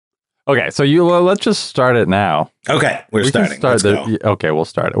Okay, so let's just start it now. Okay, we're starting. Okay, we'll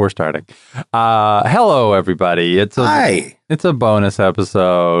start it. We're starting. Hello, everybody. Hi. It's a bonus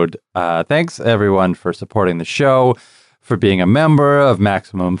episode. Thanks, everyone, for supporting the show, for being a member of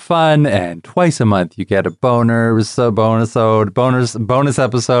Maximum Fun, and twice a month you get a bonus episode.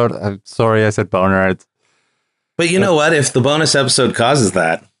 I'm sorry, I said boner. But you know what? If the bonus episode causes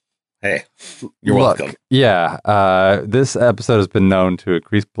that, hey, you're welcome. Yeah, this episode has been known to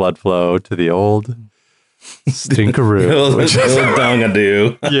increase blood flow to the old stinkeroo, which is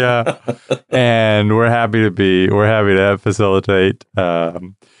dongadoo. Yeah, and we're happy to facilitate.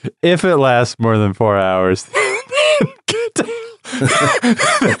 If it lasts more than 4 hours,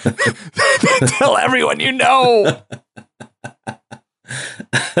 tell everyone you know.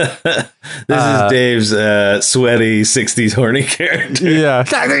 This is Dave's sweaty 60s horny character. Yeah.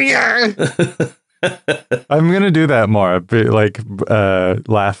 I'm going to do that more.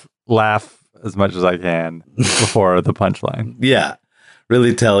 Laugh as much as I can before the punchline. Yeah.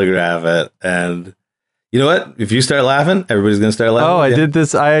 Really telegraph it. And you know what? If you start laughing, everybody's going to start laughing. Oh, I did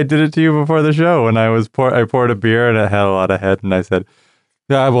this. I did it to you before the show when I poured a beer and it had a lot of head. And I said,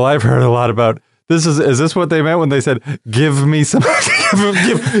 yeah, well, I've heard a lot about this. Is this what they meant when they said, give me some, give.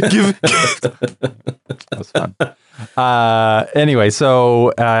 That was fun. Anyway,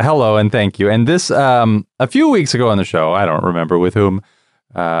 so hello and thank you. And this, a few weeks ago on the show, I don't remember with whom,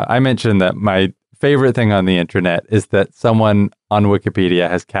 I mentioned that my favorite thing on the internet is that someone on Wikipedia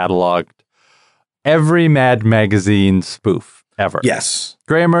has cataloged every Mad Magazine spoof ever. Yes.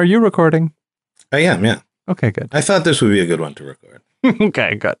 Graham, are you recording? I am, yeah. Okay, good. I thought this would be a good one to record.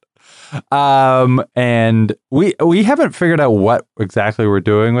 Okay, good. And we haven't figured out what exactly we're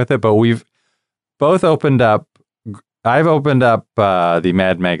doing with it, but we've both opened up. I've opened up the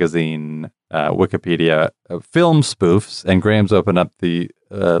Mad Magazine Wikipedia film spoofs, and Graham's opened up the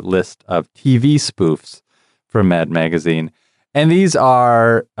list of TV spoofs from Mad Magazine. And these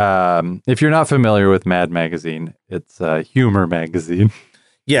are, if you're not familiar with Mad Magazine, it's a humor magazine.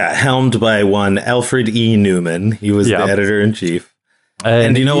 Yeah, helmed by one Alfred E. Newman. He was the editor-in-chief.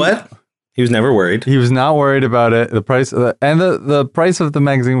 And you know what? He was never worried. He was not worried about it. The price of the price of the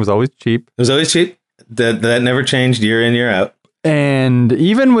magazine was always cheap. It was always cheap. That never changed year in, year out. And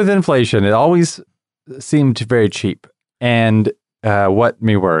even with inflation, it always seemed very cheap. And what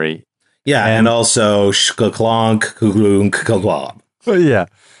me worry. Yeah, and also shkaklonk, kuglunk, kaglob. Yeah.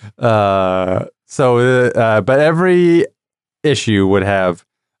 But every issue would have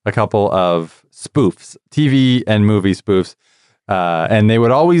a couple of spoofs, TV and movie spoofs. And they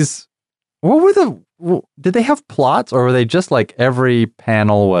would always, did they have plots or were they just like every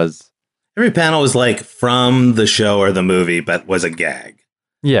panel was like from the show or the movie, but was a gag.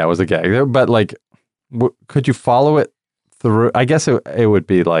 Yeah, it was a gag. But like, could you follow it through? I guess it would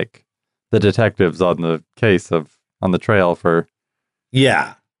be like the detectives on the case on the trail for.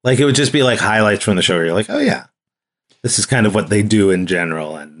 Yeah. Like it would just be like highlights from the show where you're like, oh yeah, this is kind of what they do in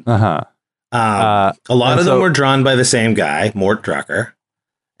general. And, a lot of them were drawn by the same guy, Mort Drucker,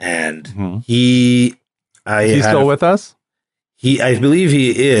 and he's still with us. I believe he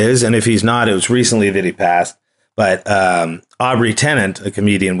is, and if he's not, it was recently that he passed. But Aubrey Tennant, a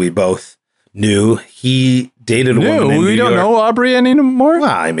comedian we both knew, he dated a woman in New York. We don't know Aubrey anymore. Well,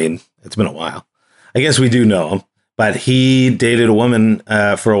 I mean, it's been a while. I guess we do know him, but he dated a woman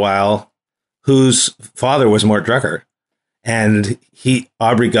for a while whose father was Mort Drucker. And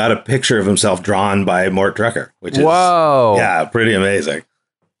Aubrey got a picture of himself drawn by Mort Drucker, which is pretty amazing.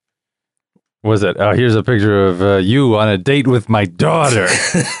 Was it? Here's a picture of you on a date with my daughter,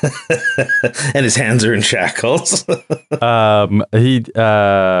 and his hands are in shackles. We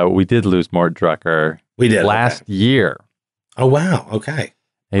did lose Mort Drucker. We did last year. Oh wow! Okay.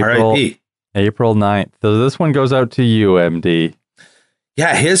 R.I.P. April 9th. So this one goes out to you, MD.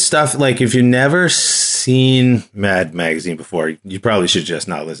 Yeah, his stuff. Like, if you've never seen Mad Magazine before, you probably should just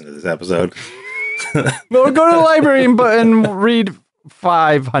not listen to this episode. Well, go to the library and read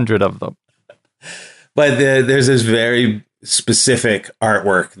 500 of them. But there's this very specific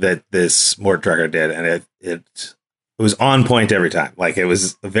artwork that this Mort Drucker did, and it was on point every time. Like, it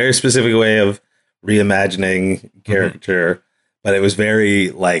was a very specific way of reimagining caricature, but it was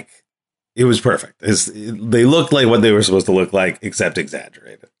very, like, it was perfect. They looked like what they were supposed to look like, except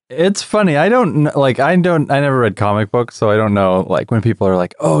exaggerated. It's funny. I never read comic books, so I don't know, like, when people are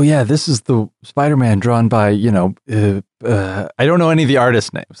like, oh yeah, this is the Spider-Man drawn by, I don't know any of the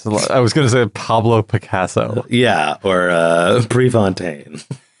artist names. I was going to say Pablo Picasso. Yeah, or Prefontaine.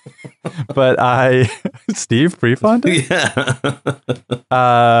 But Steve Prefontaine? Yeah.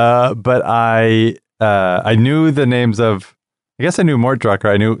 But I knew the names of, I guess I knew Mort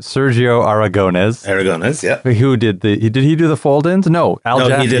Drucker. I knew Sergio Aragonés. Aragonés, yeah. Who did did he do the fold-ins? No, Al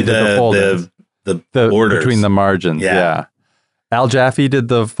Jaffe he did the fold-ins. The borders. Between the margins, yeah. Al Jaffe did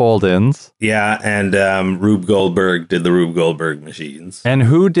the fold-ins. Yeah, and Rube Goldberg did the Rube Goldberg machines. And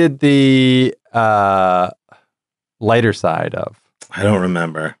who did the lighter side of? I don't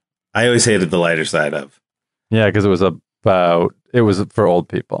remember. I always hated the lighter side of. Yeah, because it was for old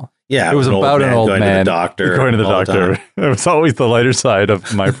people. Yeah, it was about an old man man going to the doctor. It was always the lighter side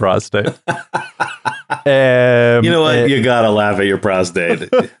of my prostate. You know what? You gotta laugh at your prostate.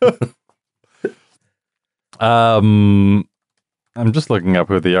 I'm just looking up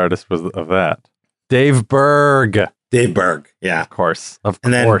who the artist was of that. Dave Berg. Dave Berg, yeah. Of course.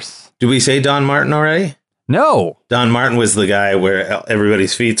 Did we say Don Martin already? No. Don Martin was the guy where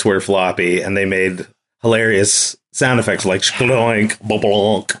everybody's feet were floppy and they made hilarious sound effects like shloink,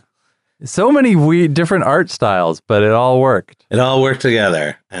 blonk. So many different art styles, but it all worked. It all worked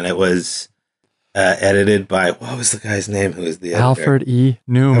together. And it was edited by, what was the guy's name who was the editor? Alfred E.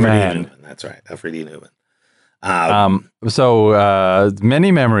 Newman. That's right. Alfred E. Newman. So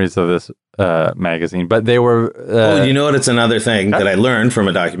many memories of this magazine, but they were. You know what? It's another thing that I learned from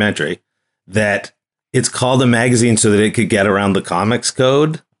a documentary, that it's called a magazine so that it could get around the comics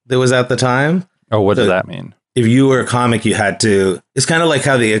code that was at the time. Oh, what does that mean? If you were a comic, you had to. It's kind of like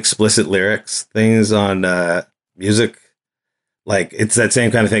how the explicit lyrics things on music, like it's that same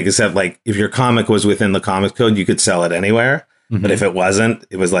kind of thing, except like if your comic was within the comics code, you could sell it anywhere. Mm-hmm. But if it wasn't,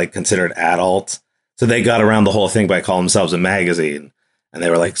 it was like considered adult. So they got around the whole thing by calling themselves a magazine. And they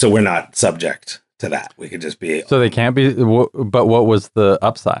were like, so we're not subject to that. We could just be. So they can't be. But what was the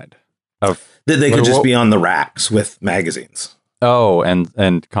upside of? They could just be on the racks with magazines. Oh,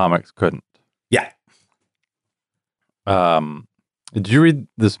 and comics couldn't. Yeah. Did you read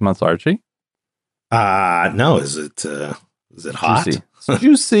this month's Archie? No. Is it hot? Juicy.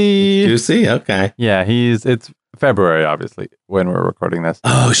 Juicy. Juicy. Okay. Yeah, it's February, obviously, when we're recording this.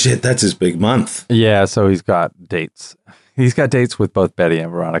 Oh shit, that's his big month. Yeah, so he's got dates. He's got dates with both Betty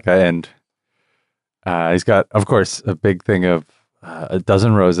and Veronica, and he's got, of course, a big thing of a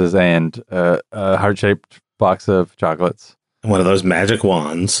dozen roses and a heart-shaped box of chocolates. And one of those magic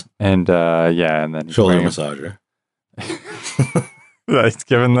wands. And and then shoulder massager. He's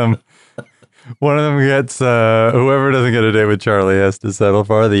giving them. One of them gets whoever doesn't get a date with Charlie has to settle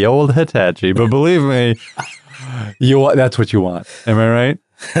for the old Hitachi. But believe me, that's what you want. Am I right?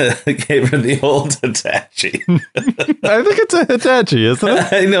 Gave her the old Hitachi. I think it's a Hitachi, isn't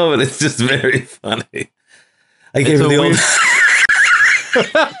it? I know, but it's just very funny. I gave her the old.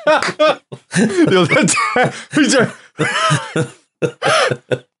 The old Hitachi.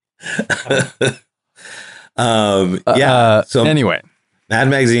 So anyway. Mad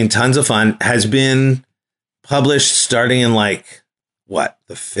Magazine, tons of fun, has been published starting in like, what,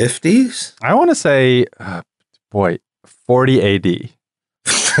 the 50s? I want to say, 40 AD.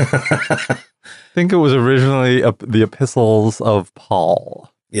 I think it was originally the Epistles of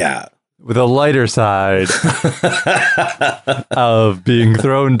Paul. Yeah. With a lighter side of being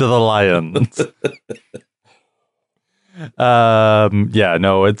thrown to the lions.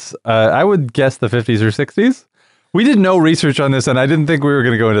 It's, I would guess the 50s or 60s. We did no research on this, and I didn't think we were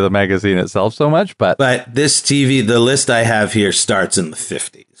going to go into the magazine itself so much. But this TV, the list I have here starts in the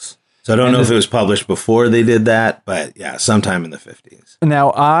 50s. So I don't know if it was published before they did that, but yeah, sometime in the 50s.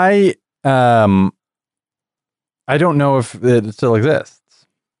 Now, I don't know if it still exists.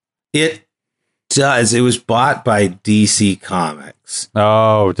 It does. It was bought by DC Comics.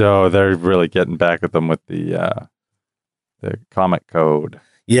 Oh, no, they're really getting back at them with the comic code.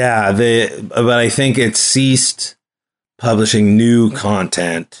 Yeah, but I think it ceased publishing new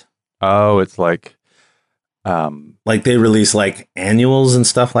content. Oh, it's like they release like annuals and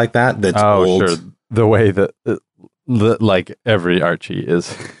stuff like that. That's old. Sure. The way that like every Archie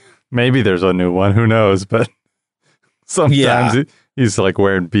is. Maybe there's a new one. Who knows? But sometimes he's like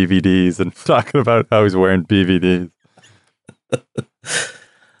wearing BVDs and talking about how he's wearing BVDs.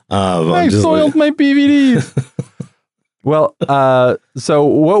 I soiled my BVDs. Well, so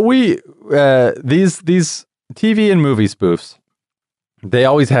what these TV and movie spoofs, they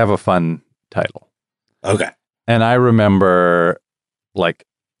always have a fun title. Okay. And I remember, I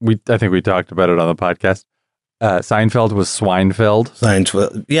think we talked about it on the podcast. Seinfeld was Swinefeld.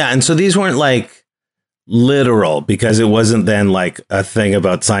 Seinfeld. Yeah. And so these weren't like literal, because it wasn't then like a thing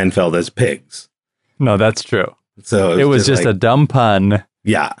about Seinfeld as pigs. No, that's true. So it was just a dumb pun.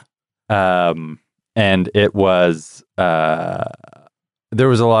 Yeah. And it was, there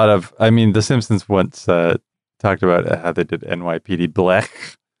was a lot of, The Simpsons once talked about how they did NYPD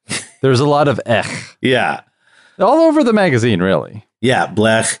Blech. There was a lot of Ech. Yeah. All over the magazine, really. Yeah,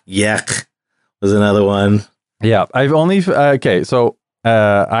 Blech, Ecch was another one. Yeah, I've only okay. So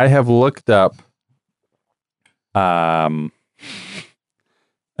I have looked up.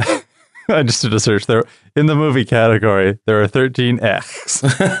 I just did a search there in the movie category. There are 13 X's.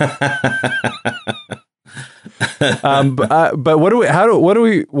 But what do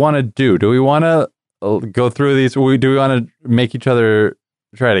we want to do? Do we want to go through these? Do we want to make each other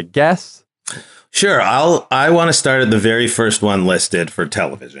try to guess? Sure. I want to start at the very first one listed for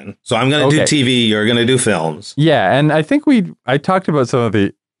television. So I'm going to do TV. You're going to do films. Yeah, and I think I talked about some of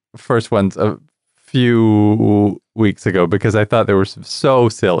the first ones a few weeks ago because I thought they were so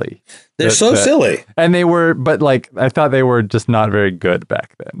silly. They're so silly, and they were, but like I thought they were just not very good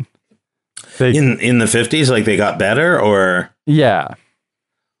back then. In the 50s, like they got better, or yeah.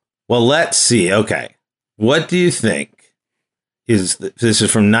 Well, let's see. Okay, what do you think? This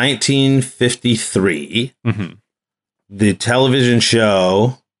is from 1953. Mm-hmm. The television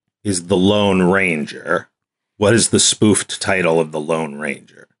show is The Lone Ranger. What is the spoofed title of The Lone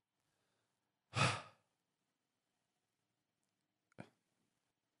Ranger?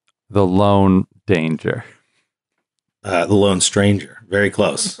 The Lone Stranger. Very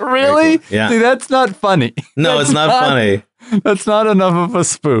close. Really? Very close. Yeah. See, that's not funny. No, it's not funny. That's not enough of a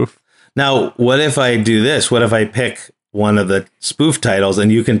spoof. Now, what if I do this? What if I pick one of the spoof titles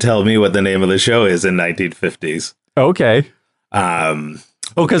and you can tell me what the name of the show is in 1950s? Okay.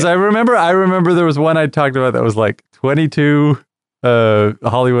 Because I remember there was one I talked about that was like 22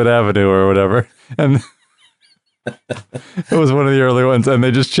 Hollywood Avenue or whatever. And it was one of the early ones, and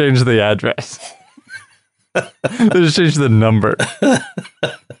they just changed the address. They just changed the number.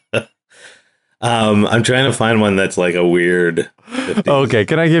 I'm trying to find one that's like a weird 50s. Okay,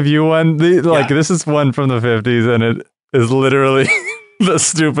 can I give you one? This is one from the 50s, and it is literally the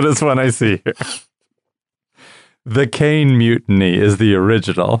stupidest one I see here. The Caine Mutiny is the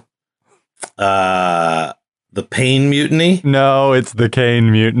original. The Pain Mutiny? No, it's the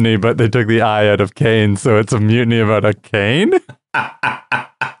Caine Mutiny, but they took the I out of Caine, so it's a mutiny about a cane.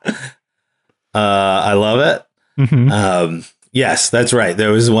 I love it. Mm-hmm. Yes, that's right.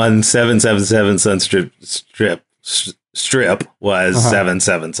 There was one 777 Sunset Strip was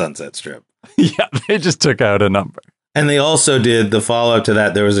 77 Sunset Strip. Yeah, they just took out a number. And they also did the follow-up to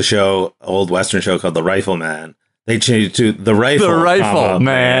that. There was a show, old Western show called The Rifleman. They changed it to The Rifle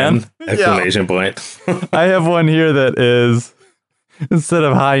Man! Exclamation point. I have one here that is, instead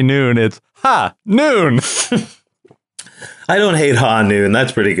of high noon, it's ha noon. I don't hate ha noon.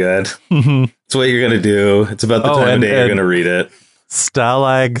 That's pretty good. Mm-hmm. It's what you're going to do. It's about the time of day you're going to read it.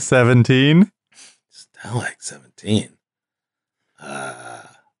 Stalag 17. Stalag 17. I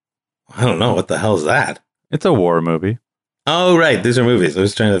don't know. What the hell is that? It's a war movie. Oh, right. These are movies. I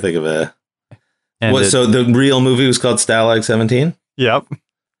was trying to think of a... So the real movie was called Stalag 17? Yep.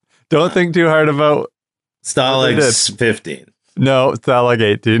 Don't think too hard about... Stalag 15. No, Stalag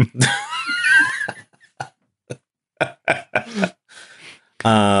 18.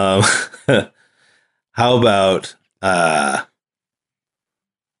 How about...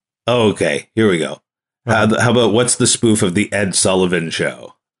 okay, here we go. How about what's the spoof of the Ed Sullivan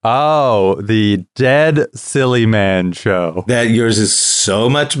Show? Oh, the Dead Silly Man Show. That yours is so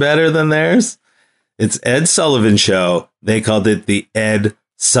much better than theirs. It's Ed Sullivan Show. They called it the Ed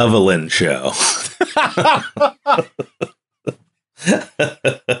Sutherland Show.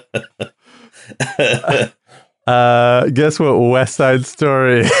 Guess what West Side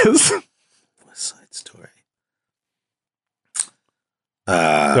Story is? West Side Story.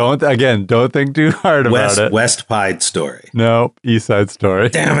 Don't think too hard about it. West Pied Story. No, East Side Story.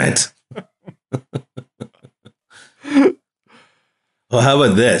 Damn it. Well, how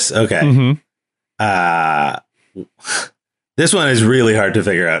about this? Okay. Mm-hmm. This one is really hard to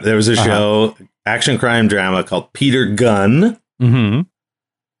figure out. There was a show, action crime drama called Peter Gunn. Mm-hmm.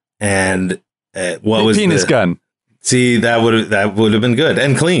 And what was Penis Gun? See, that would have been good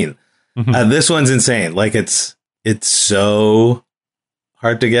and clean. Mm-hmm. This one's insane. Like it's so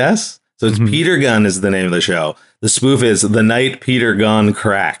hard to guess. So it's Peter Gunn is the name of the show. The spoof is The Night Peter Gunn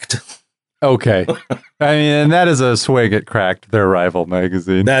Cracked. Okay. I mean, and that is a swig at Cracked, their rival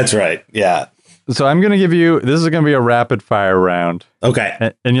magazine. That's right. Yeah. So I'm going to give you, this is going to be a rapid fire round.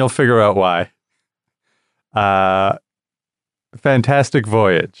 Okay. And you'll figure out why. Fantastic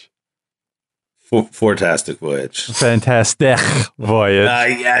Voyage. Fantastic Voyage. Fantastic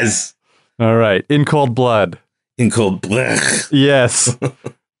Voyage. Yes. All right. In Cold Blood. In Cold Blood. Yes.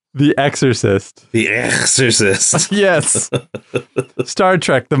 The Exorcist. The Exorcist. Yes. Star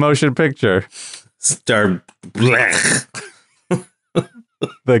Trek, the motion picture. Star Blecch.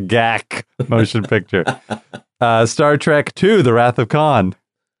 The GAC motion picture. Star Trek 2, The Wrath of Khan.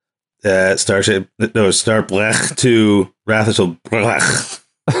 Star Blecch to Wrath of Blech.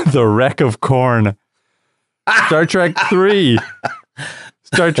 The Wreck of Corn. Star Trek 3.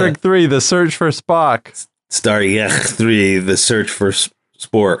 Star Trek 3, The Search for Spock. Star Trek 3, The Search for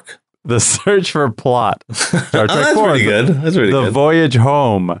Spork. The Search for Plot. Star Trek that's 4, pretty good. That's pretty The good. Voyage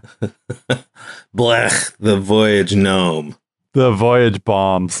Home. Blech, The Voyage Gnome. The Voyage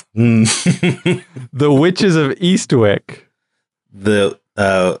Bombs. The Witches of Eastwick. The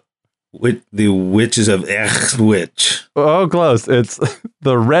Witches of Ecch-Witch. Oh, close. It's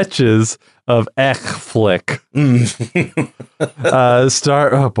The Wretches of Ecch-Flick.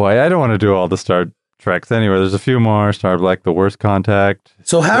 Oh boy, I don't want to do all the Star Treks anyway. There's a few more. Star Blecch, The Worst Contact.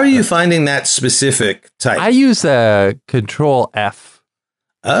 So how are you finding that specific type? I use Control F.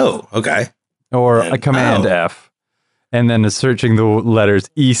 Oh, okay. Or a Command F. And then it's searching the letters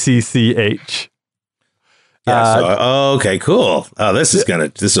ECCH. Yeah, okay, cool. Oh, this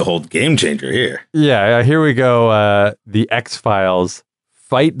is a whole game changer here. Yeah, here we go. The Ecch-Files.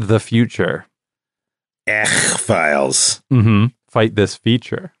 Fight the Future. Ecch-Files. Mm-hmm. Fight this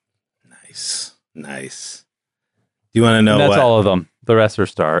feature. Nice. Do you want to know That's what? all of them. The rest are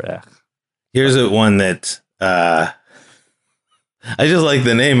Star Ech. Here's one that I just like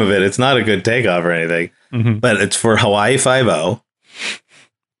the name of it. It's not a good takeoff or anything, but it's for Hawaii 5-0.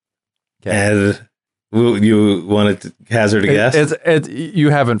 Okay. And you wanted to hazard a guess? You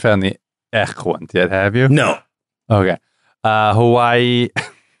haven't found the Ech ones yet, have you? No. Okay. Hawaii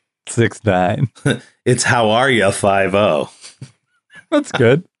 6-9. It's How Are Ya 5-0. That's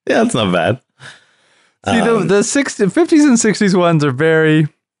good. Yeah, that's not bad. See, the 50s and 60s ones are very...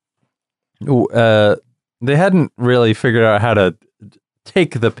 they hadn't really figured out how to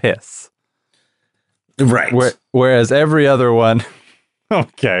take the piss. Right. Whereas every other one...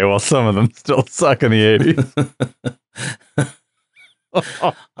 Okay, well, some of them still suck in the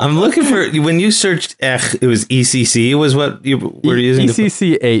 80s. I'm looking for... When you searched Ech, it was ECC was what you were using?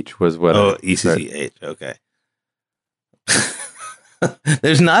 ECCH was what... Oh, ECCH, okay.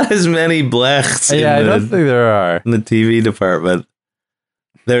 There's not as many Blechs. Yeah, I don't think there are. In the TV department.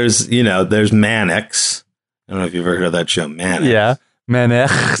 There's Mannix. I don't know if you've ever heard of that show, Mannix. Yeah,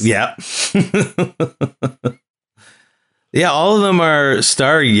 Mannix. Yeah. Yeah, all of them are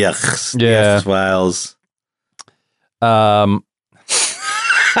Star Yechs. Yeah. Ecch-Files.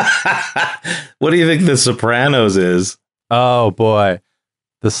 What do you think The Sopranos is? Oh, boy.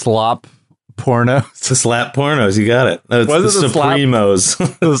 The slop pornos. The slap pornos, you got it. No, it's the Supremos.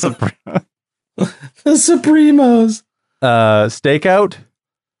 The Supremos. Stakeout.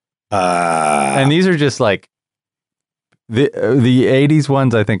 And these are just like the 80s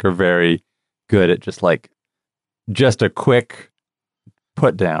ones. I think are very good at just a quick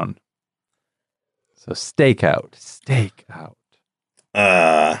put down. So Stay out. Stay out.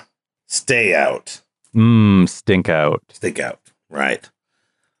 Stink out. Stink out. Right.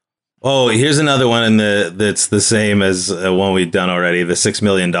 Oh, here's another one that's the same as one we've done already. The $6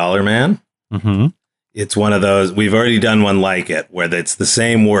 Million Man. Mm-hmm. It's one of those. We've already done one like it where it's the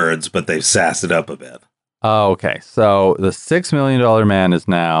same words, but they've sassed it up a bit. Oh, okay. So the $6 Million Man is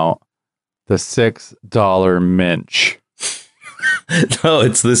now the $6 Minch. No,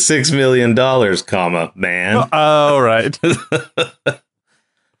 it's the $6 million, man. Oh, right.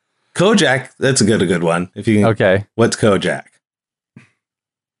 Kojak, that's a good one. If you can, okay. What's Kojak?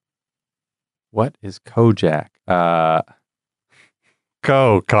 What is Kojak? Jack.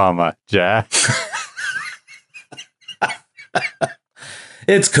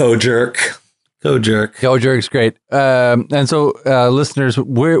 It's Kojerk. Kojerk's great. And so, listeners,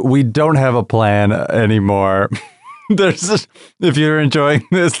 we don't have a plan anymore. If you're enjoying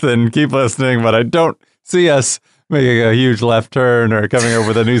this, then keep listening. But I don't see us making a huge left turn or coming up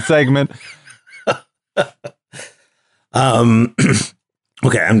with a new segment.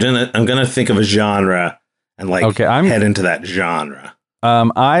 Okay, I'm gonna think of a genre and head into that genre.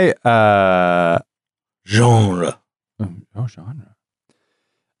 Genre. Oh, genre.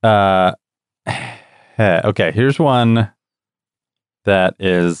 Okay, here's one that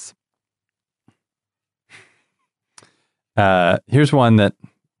is. Here's one that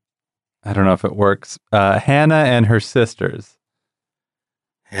I don't know if it works. Hannah and her sisters.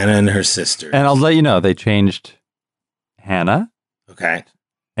 Hannah and her sisters. And I'll let you know they changed Hannah. Okay.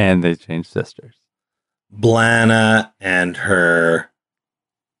 And they changed sisters. Blana and her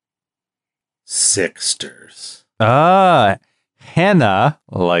sixters. Hannah,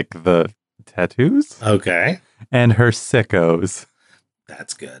 like the tattoos. Okay. And her sickos.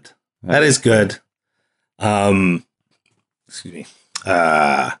 That's good. That is good. Excuse me.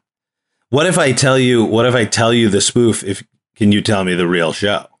 What if I tell you the spoof? Can you tell me the real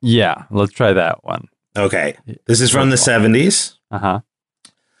show? Yeah, let's try that one. Okay. This is from the 70s. Uh-huh.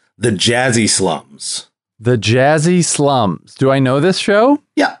 The Jazzy Slums. The Jazzy Slums. Do I know this show?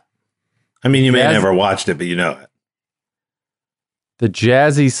 Yeah. I mean, you may have never watched it, but you know it. The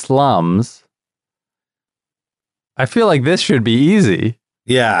Jazzy Slums. I feel like this should be easy.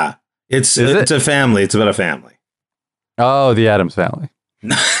 Yeah. It's a family. It's about a family. Oh, the Addams Family.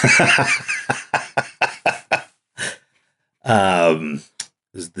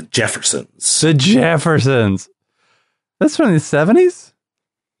 This is the Jeffersons. The Jeffersons. That's from the 70s?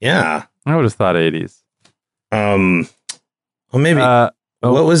 Yeah. I would have thought 80s. Well, maybe. What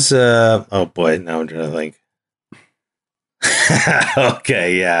was? Oh boy, now I'm trying to think.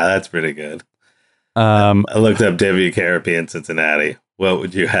 Okay, yeah, that's pretty good. I looked up WKRP in Cincinnati. What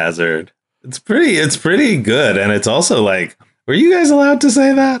would you hazard? It's pretty good, and it's also like, were you guys allowed to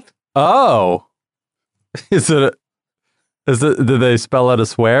say that? Oh, did they spell out a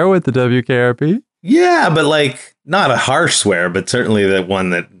swear with the WKRP? Yeah, but like not a harsh swear, but certainly the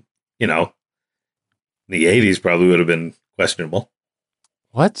one that, in the 80s probably would have been questionable.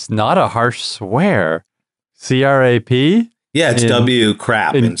 What's not a harsh swear? CRAP? Yeah, it's W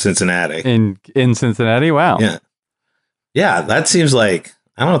crap in Cincinnati. In Cincinnati? Wow. Yeah. Yeah, that seems like,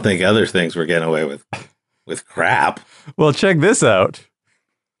 I don't think other things were getting away with crap. Well, check this out.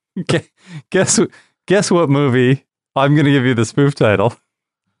 Guess what movie? I'm going to give you the spoof title.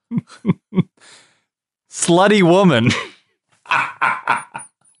 Slutty Woman.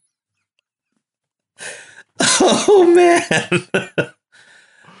 Oh, man.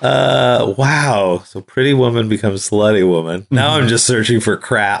 Wow. So Pretty Woman becomes Slutty Woman. Now I'm just searching for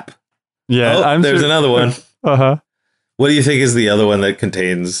crap. Yeah. There's another one. Uh-huh. What do you think is the other one that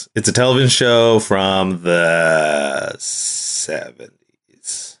contains... It's a television show from the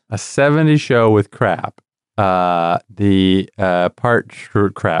 70s. A 70s show with crap. The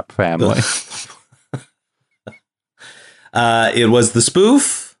Partridge Crap family. It was the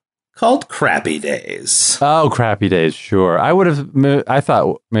spoof called Crappy Days. Oh, Crappy Days, sure. I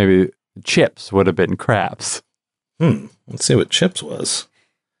thought maybe Chips would have been craps. Let's see what Chips was.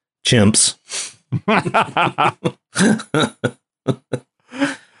 Chimps.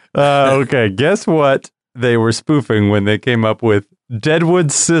 Okay, guess what they were spoofing when they came up with Deadwood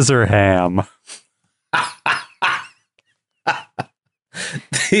Scissorham.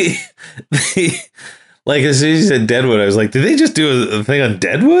 Like, as soon as you said Deadwood, I was like, did they just do a thing on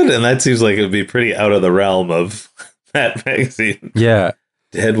Deadwood? And that seems like it would be pretty out of the realm of that magazine. Yeah.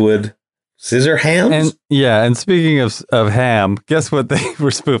 Deadwood Scissorhams? And speaking of ham, guess what they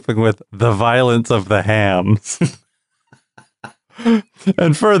were spoofing with? The Violence of the Hams.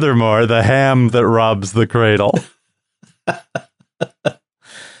 And furthermore, the ham that robs the cradle.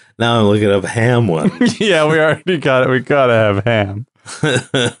 Now I'm looking up ham one. Yeah, we already got it. We gotta have ham.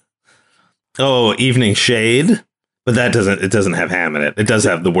 Oh, Evening Shade. But it doesn't have ham in it. It does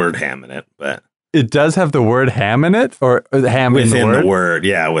have the word ham in it, but it does have the word ham in it, or ham within in the word.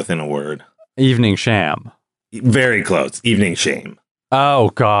 Yeah, within a word. Evening Sham. Very close. Evening Shame.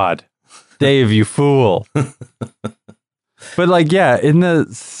 Oh God, Dave, you fool! But like, yeah, in the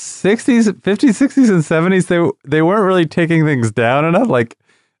 60s, 50s, 60s, and 70s, they weren't really taking things down enough. Like,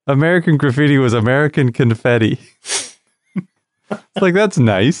 American Graffiti was American Confetti. It's like, that's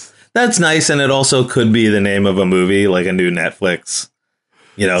nice. That's nice, and it also could be the name of a movie, like a new Netflix,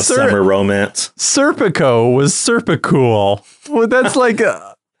 summer romance. Serpico was Serpicool. Well, that's like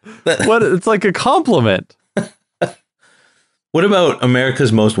it's like a compliment. What about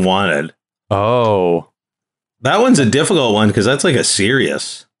America's Most Wanted? Oh. That one's a difficult one because that's like a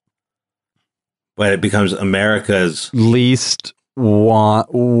serious. But it becomes America's least wombat.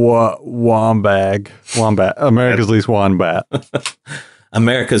 America's least wombat.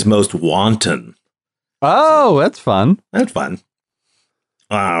 America's Most Wanton. Oh, that's fun. That's fun.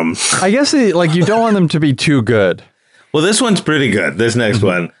 I guess you don't want them to be too good. Well, this one's pretty good. This next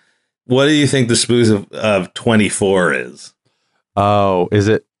one. What do you think the spoof of 24 is? Oh, is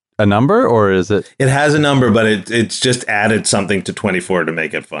it a number or is it? It has a number, but it's just added something to 24 to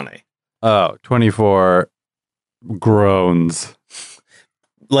make it funny. Oh, 24 groans.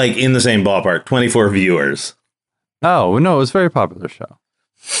 Like in the same ballpark, 24 viewers. Oh, no, it was a very popular show.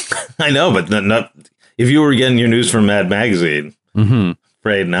 I know, but not if you were getting your news from Mad Magazine,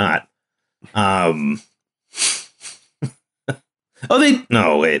 afraid not. Oh,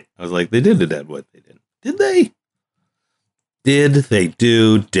 no, wait. I was like, they did the Deadwood. They didn't. Did they? Did they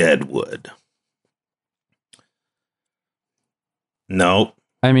do Deadwood? No.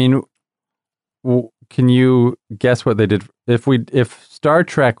 I mean, can you guess what they did? If Star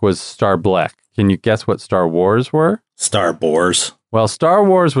Trek was Star Blecch, can you guess what Star Wars were? Star Boars. Well, Star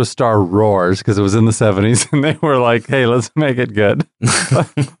Wars was Star Roars because it was in the 70s, and they were like, "Hey, let's make it good.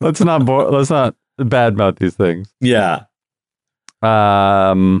 let's not badmouth these things." Yeah.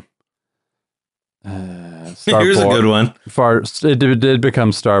 Here's a good one. It did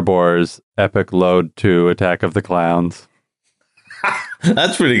become Star Wars Epic Load 2 Attack of the Clowns.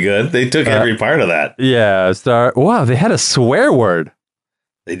 That's pretty good. They took every part of that. Yeah, wow, they had a swear word.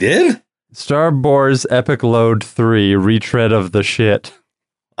 They did? Star Wars Epic Load 3 Retread of the Shit.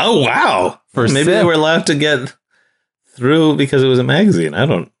 Oh, wow. Maybe they were allowed to get through because it was a magazine.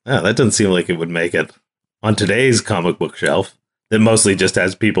 That doesn't seem like it would make it on today's comic book shelf. That mostly just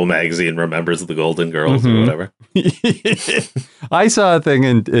has People magazine remembers the Golden Girls or whatever. I saw a thing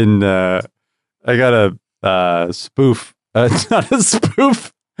in I got a spoof. Not a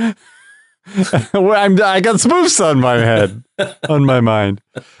spoof. I got spoofs on my head, on my mind.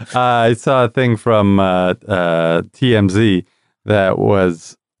 I saw a thing from TMZ that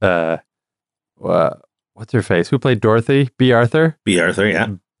was what's her face? Who played Dorothy? B. Arthur? B. Arthur, yeah.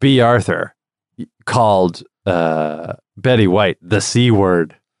 B. Arthur called Betty White the C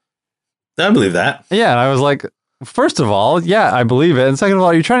word. I believe that. Yeah, and I was like, first of all, yeah, I believe it. And second of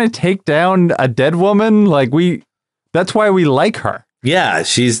all, you're trying to take down a dead woman? That's why we like her. Yeah,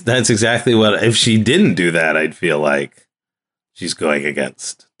 that's exactly what, if she didn't do that, I'd feel like she's going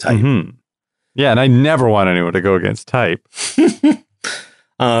against type. Mm-hmm. Yeah, and I never want anyone to go against type.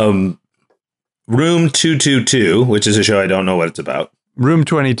 Room 222, which is a show I don't know what it's about. Room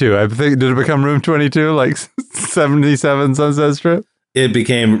 22. I think, did it become Room 22 like 77 Sunset Strip? It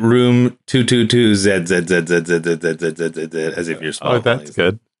became Room 222 ZZZZZZZZZ as if you're small. Oh, that's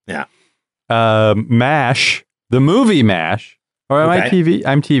good. Yeah. MASH, the movie MASH. Or am I TV?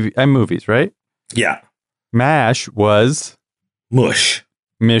 I'm movies, right? Yeah. MASH was Mishmash.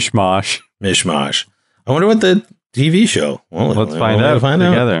 I wonder what the TV show. Well, let's find out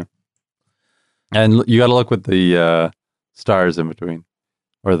together. And you got to look with the stars in between,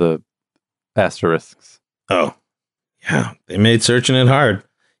 or the asterisks. Oh, yeah. They made searching it hard.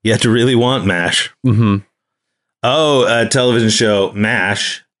 You have to really want MASH. Mm-hmm. Oh, a television show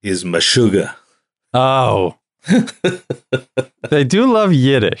MASH is Meshuggah. Oh. They do love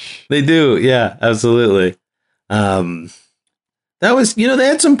Yiddish. They do, yeah, absolutely. That was, they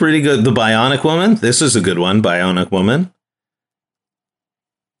had some pretty good. The Bionic Woman. This is a good one. Bionic Woman.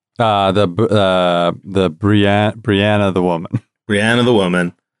 The Brianna the Woman. Brianna the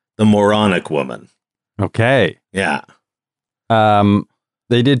Woman. The Moronic Woman. Okay. Yeah.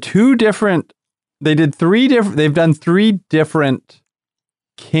 They did three different. They've done three different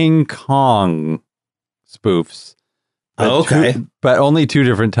King Kong spoofs. Okay. But only two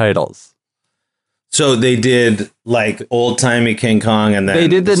different titles. So they did like old timey King Kong, and then they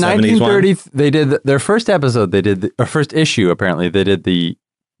did the 1930. One? They did their first episode. They did or first issue. Apparently, they did the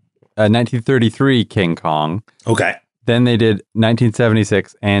 1933 King Kong. Okay. Then they did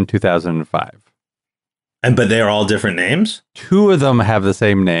 1976 and 2005. But they are all different names. Two of them have the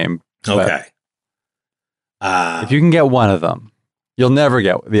same name. Okay. If you can get one of them, you'll never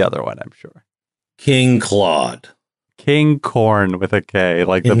get the other one, I'm sure. King Claude. King Corn with a K,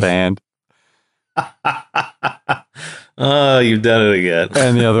 like the band. Oh, you've done it again.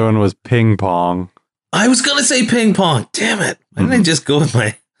 And the other one was Ping Pong. I was going to say ping pong. Damn it. Why didn't I just go with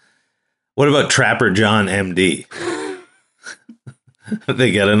my... What about Trapper John MD?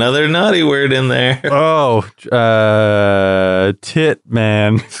 They got another naughty word in there. Oh, Tit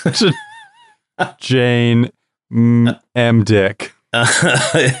Man. Jane M. Dick.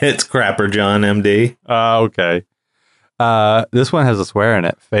 It's Crapper John MD. Okay. This one has a swear in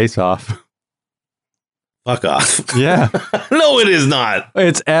it. Face off. Fuck off. Yeah. No, it is not.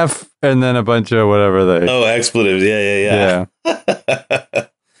 It's F and then a bunch of whatever they... Oh, expletives. Yeah.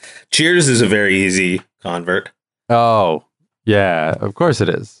 Cheers is a very easy convert. Oh, yeah. Of course it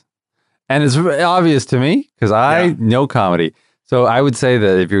is. And it's obvious to me because I know comedy. So I would say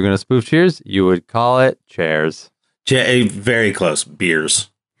that if you're going to spoof Cheers, you would call it Chairs. Very close.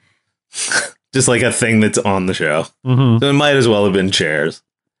 Beers. Just like a thing that's on the show. Mm-hmm. So it might as well have been Chairs.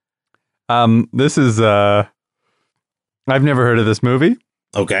 This is, I've never heard of this movie.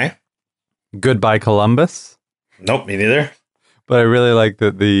 Okay. Goodbye Columbus. Nope, me neither. But I really like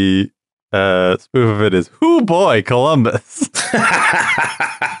that the spoof of it is, "Hoo boy, Columbus."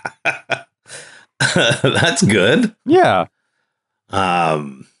 That's good. Yeah.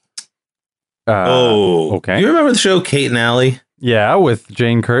 Okay. You remember the show Kate and Allie? Yeah, with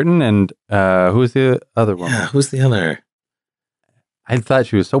Jane Curtin and who's the other one? Yeah, who's the other? I thought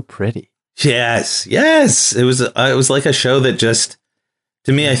she was so pretty. Yes. It was like a show that just,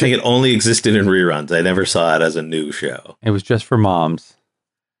 to me, I think it only existed in reruns. I never saw it as a new show. It was just for moms.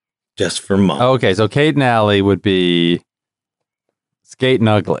 Just for moms. Okay, so Kate and Allie would be Skate and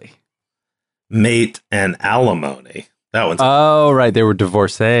Ugly. Mate and Alimony. That one's... Oh, right. They were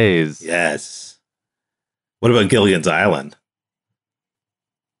divorcees. Yes. What about Gilligan's Island?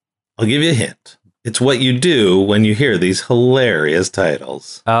 I'll give you a hint. It's what you do when you hear these hilarious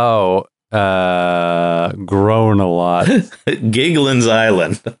titles. Oh, grown a lot. Giglin's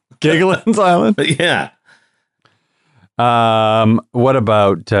Island. Giglin's Island? Yeah. What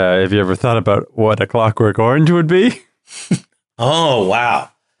about, have you ever thought about what A Clockwork Orange would be? Oh, wow.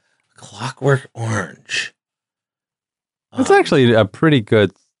 Clockwork Orange. It's actually a pretty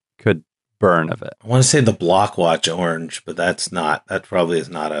good burn of it. I want to say the Blockwatch Orange, but that probably is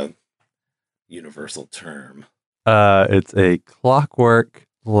not a universal term. It's a Clockwork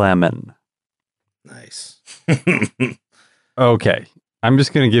Lemon. Nice. Okay. I'm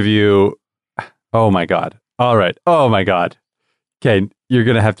just going to give you, oh my God. All right. Oh my God. Okay. You're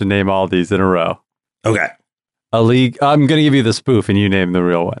going to have to name all these in a row. Okay. A League. I'm going to give you the spoof and you name the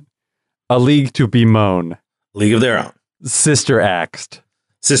real one. A League to Bemoan. League of Their Own. Sister Act.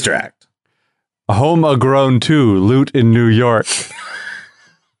 Sister Act. Home Alone 2. Loot in New York.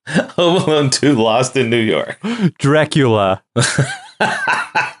 Home Alone 2. Lost in New York. Dracula.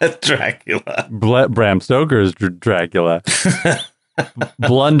 Dracula. Bram Stoker's Dracula.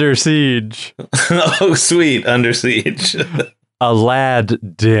 Blunder Siege. Oh, sweet. Under Siege.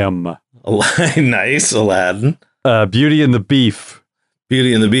 Aladdin. Nice. Aladdin. Beauty and the Beef.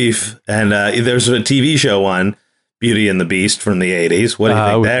 Beauty and the Beef. And there's a TV show one, Beauty and the Beast from the 80s. What do you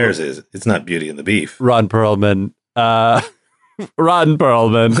think theirs is? It's not Beauty and the Beef. Ron Perlman. Ron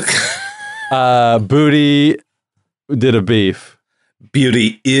Perlman. Booty did a beef.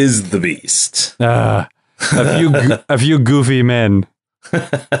 Beauty is the Beast. A few goofy men.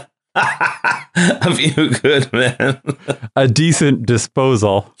 A few good men. A decent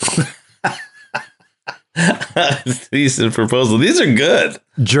disposal. Decent proposal. These are good.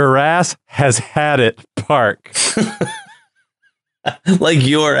 Giraffes has had it. Park. Like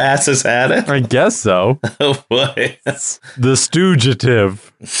your ass has had it? I guess so. Oh boy. The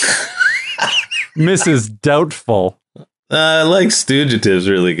Stoogative. Mrs. Doubtful. I like Stoogative's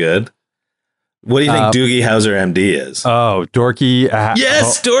really good. What do you think Doogie Howser MD is? Oh, Dorky.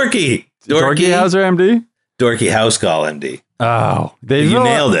 Yes, Dorky. Dorky Howser MD? Dorky House Call MD. Oh, you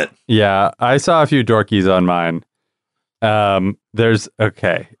nailed it. Yeah, I saw a few dorkies on mine.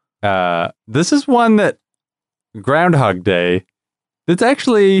 This is one that Groundhog Day. It's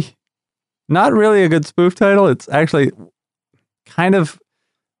actually not really a good spoof title. It's actually kind of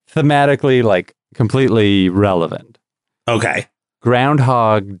thematically like completely relevant. Okay.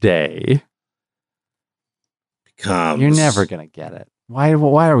 Groundhog Day. You're never gonna get it. Why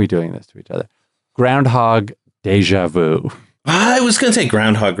are we doing this to each other? Groundhog Deja Vu. I was going to say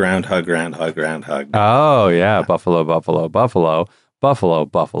groundhog. Oh, yeah. Buffalo.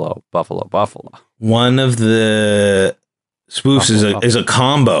 One of the spoofs is a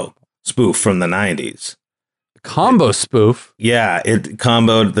combo spoof from the 90s. Combo spoof? Yeah, it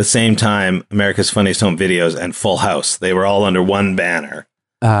comboed at the same time America's Funniest Home Videos and Full House. They were all under one banner.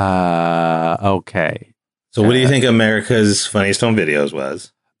 Okay. So what do you think America's Funniest Home Videos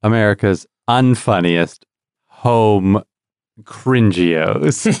was? America's unfunniest home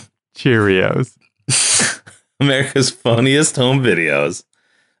cringios. Cheerios. America's Funniest Home Videos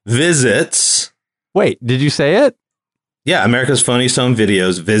visits. Wait, did you say it? Yeah, America's Funniest Home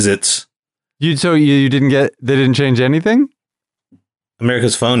Videos visits. You didn't get, they didn't change anything?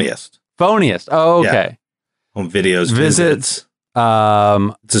 America's Phoniest. Phoniest. Oh, okay. Yeah. Home Videos visits.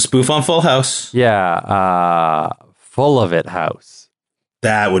 It's a spoof on Full House. Yeah. Full of It House.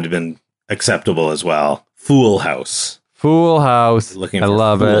 That would have been acceptable as well. Fool House. Fool House. Looking I for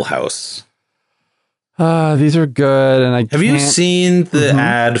love Fool it. House. These are good, and Have you seen the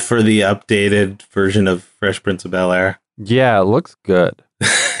ad for the updated version of Fresh Prince of Bel-Air? Yeah, it looks good.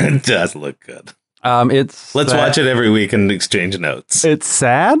 It does look good. Let's watch it every week and exchange notes. It's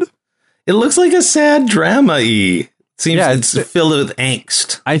sad. It looks like a sad drama-y. It's filled with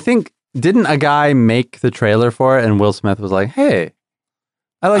angst. I think, didn't a guy make the trailer for it and Will Smith was like, hey,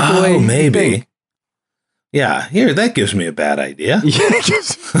 I like the way maybe. you think. Yeah, here, that gives me a bad idea.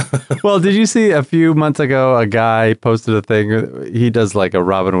 Well, did you see a few months ago, a guy posted a thing, he does like a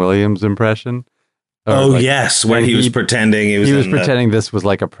Robin Williams impression. Yes, where he was pretending. He was pretending this was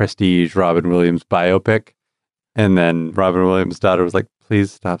like a prestige Robin Williams biopic. And then Robin Williams' daughter was like,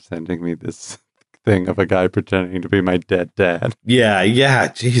 please stop sending me this thing of a guy pretending to be my dead dad. Yeah,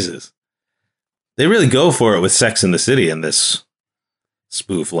 Jesus. They really go for it with Sex in the City in this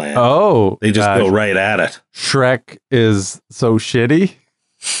spoof land. Oh. They just go right at it. Shrek is so shitty.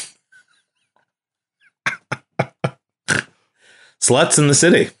 Sluts in the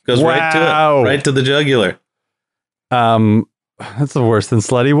City. Goes right to it. Right to the jugular. That's worse than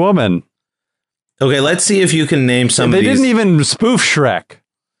Slutty Woman. Okay, let's see if you can name some of these. They didn't even spoof Shrek.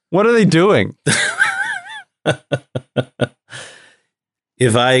 What are they doing?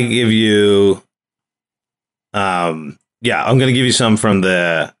 If I give you, I'm going to give you some from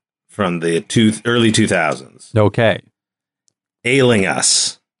the early 2000s. Okay. Ailing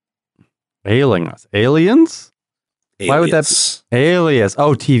Us. Ailing Us. Aliens? Alias. Why would that be? Alias.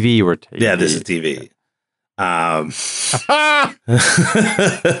 Oh, TV. Yeah, this is TV.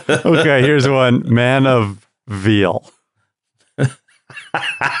 Okay, here's one. Man of Veal.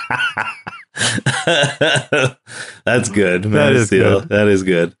 That's good. That is good. That is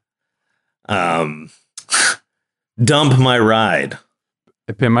good. Dump My Ride.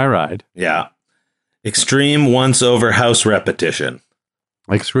 Pin My Ride. Yeah. Extreme Once Over House Repetition.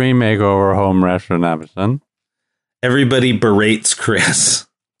 Extreme Makeover Home Restoration. Everybody Berates Chris.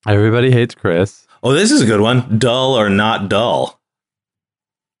 Everybody Hates Chris. Oh, this is a good one. Dull or Not Dull.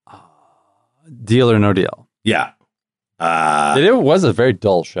 Deal or No Deal. Yeah. It was a very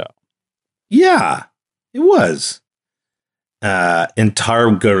dull show. Yeah, it was. Entourage.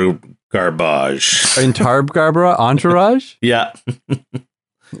 Entourage? Yeah.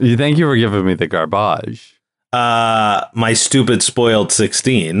 Thank you for giving me the garbage. My Stupid Spoiled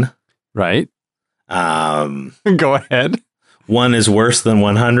 16. Right. Go ahead. One is Worse Than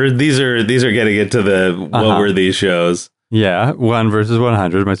 100. These are getting into the what were these shows? Yeah, 1 versus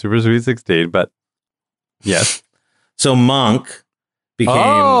 100. My Super Sweet 16. But yes. So Monk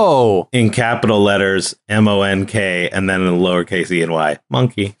became in capital letters MONK and then in lowercase e and y.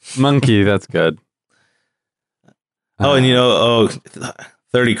 Monkey. Monkey. That's good. And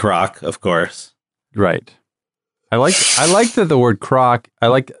 30 Croc, of course. Right. I like that the word croc. I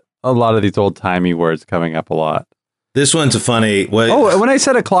like a lot of these old timey words coming up a lot. This one's a funny. When I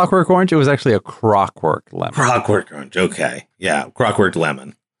said a Clockwork Orange, it was actually a Crockwork Lemon. Crockwork Orange. Okay. Yeah. Crockwork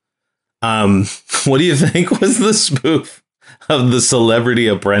Lemon. What do you think was the spoof of The Celebrity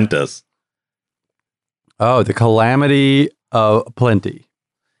Apprentice? Oh, The Calamity of Plenty.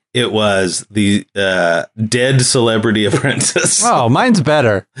 It was the Dead Celebrity Apprentice. Oh, mine's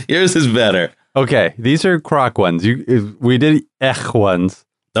better. Yours is better. Okay, these are croc ones. We did Ech ones.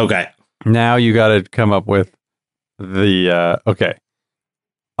 Okay. Now you got to come up with the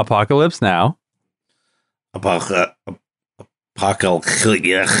Apocalypse Now. Apocalypse.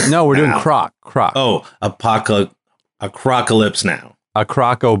 No, we're doing croc. Oh, Apocalypse Now. A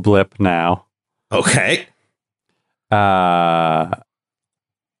Croco-blip now. Okay.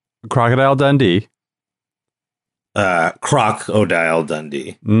 Crocodile Dundee. Crocodile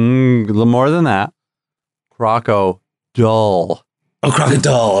Dundee. More than that. Croco-dull. Oh,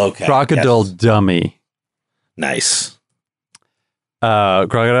 Crocodile. Okay. Crocodile Dummy. Nice.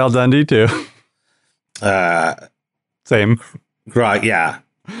 Crocodile Dundee too. Same. Yeah.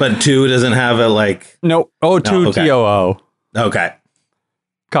 But 2 doesn't have a like. Nope. Oh, 2 okay. TOO. Okay.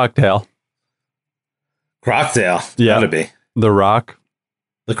 Cocktail. Croctail. Yeah. Gotta be. The Rock.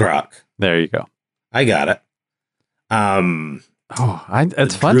 The Croc. There you go. I got it.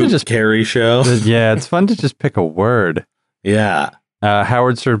 It's fun to just Carey show. Yeah, it's fun to just pick a word. Yeah.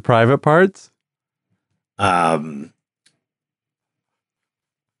 Howard Stern Private Parts. Howard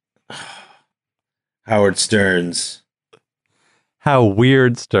Stern's. How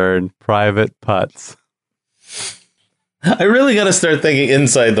Weird Stern Private Putts. I really got to start thinking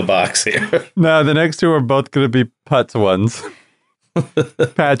inside the box here. No, the next 2 are both going to be putts ones.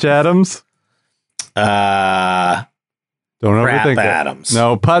 Patch Adams. Don't overthink Adams. it.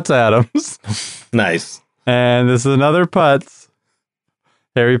 No, Putts Adams. Nice. And this is another Putts.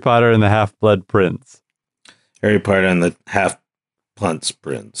 Harry Potter and the Half-Blood Prince. Harry Potter and the Half-Bloods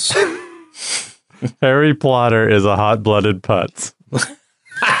Prince. Harry Plotter is a hot-blooded Putz.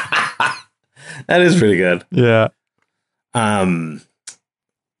 That is pretty good. Yeah.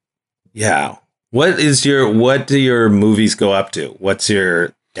 Yeah. What do your movies go up to? What's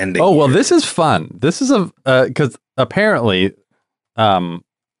your ending? Oh, well, this is fun. This is because apparently,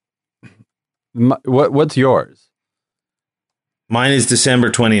 what's yours? Mine is December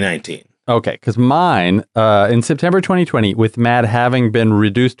 2019. Okay, because mine, in September 2020, with Mad having been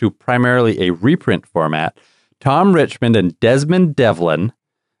reduced to primarily a reprint format, Tom Richmond and Desmond Devlin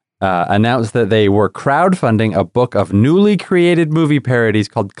announced that they were crowdfunding a book of newly created movie parodies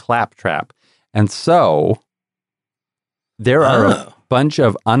called Claptrap. And so there are a bunch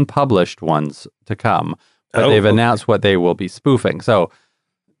of unpublished ones to come, but they've announced what they will be spoofing. So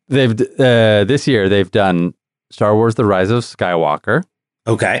they've this year they've done Star Wars: The Rise of Skywalker.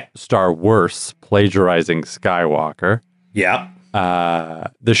 Okay. Star Wars plagiarizing Skywalker. Yeah.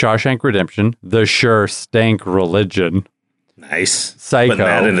 The Shawshank Redemption. The Sure Stank Religion. Nice. Psycho. Putting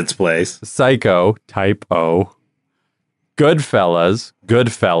that in its place. Psycho, type O. Goodfellas,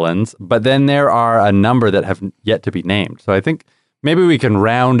 Goodfelons. But then there are a number that have yet to be named. So I think maybe we can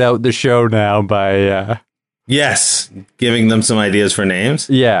round out the show now by... Yes. Giving them some ideas for names.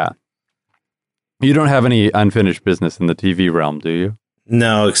 Yeah. You don't have any unfinished business in the TV realm, do you?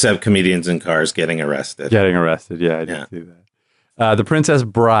 No, except comedians in cars getting arrested. Getting arrested, yeah, I did see that. The Princess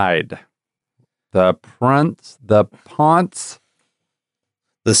Bride. The Ponce.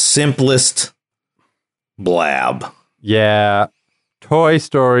 The Simplest Blab. Yeah. Toy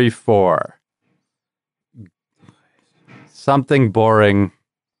Story 4. Something boring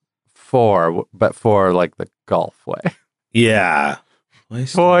 4, but for like the golf way. Yeah.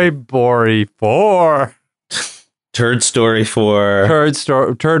 Toy Bory 4. Turd Story 4.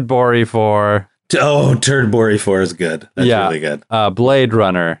 Turd Bory 4. Oh, Turd Bory 4 is good. That's really good. Blade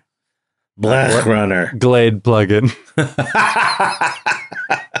Runner. Blade Runner. Glade Plugin.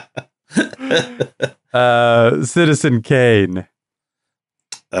 Citizen Kane.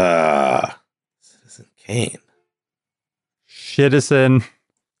 Citizen Kane. Shitison.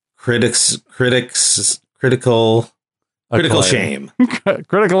 Critical shame.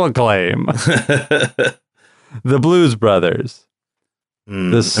 Critical acclaim. The Blues Brothers.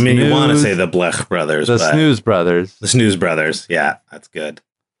 You want to say the Blech Brothers. The Snooze Brothers. The Snooze Brothers. Yeah, that's good.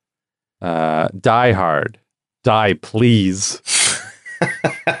 Die Hard. Die Please.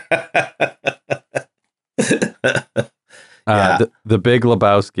 The Big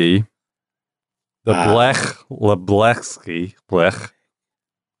Lebowski. The Blech.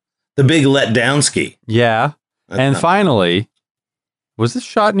 The Big Letdownski. Yeah. And finally, was this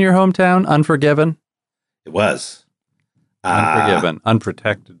shot in your hometown? Unforgiven? It was. Unforgiven.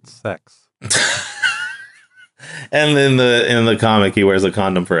 Unprotected sex. And in the comic, he wears a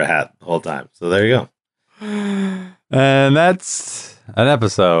condom for a hat the whole time. So there you go. And that's an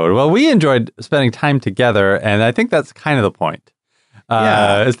episode. Well, we enjoyed spending time together, and I think that's kind of the point.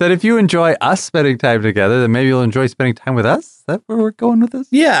 Is that if you enjoy us spending time together, then maybe you'll enjoy spending time with us? Is that where we're going with this?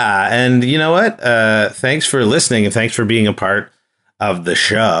 Yeah, and you know what? Thanks for listening, and thanks for being a part of the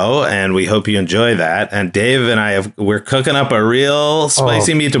show, and we hope you enjoy that. And Dave and we're cooking up a real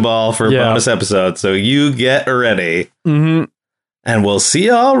spicy meatball for a bonus episode, so you get ready. Mm-hmm. And we'll see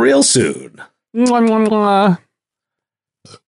y'all real soon. Mwah, mwah, mwah.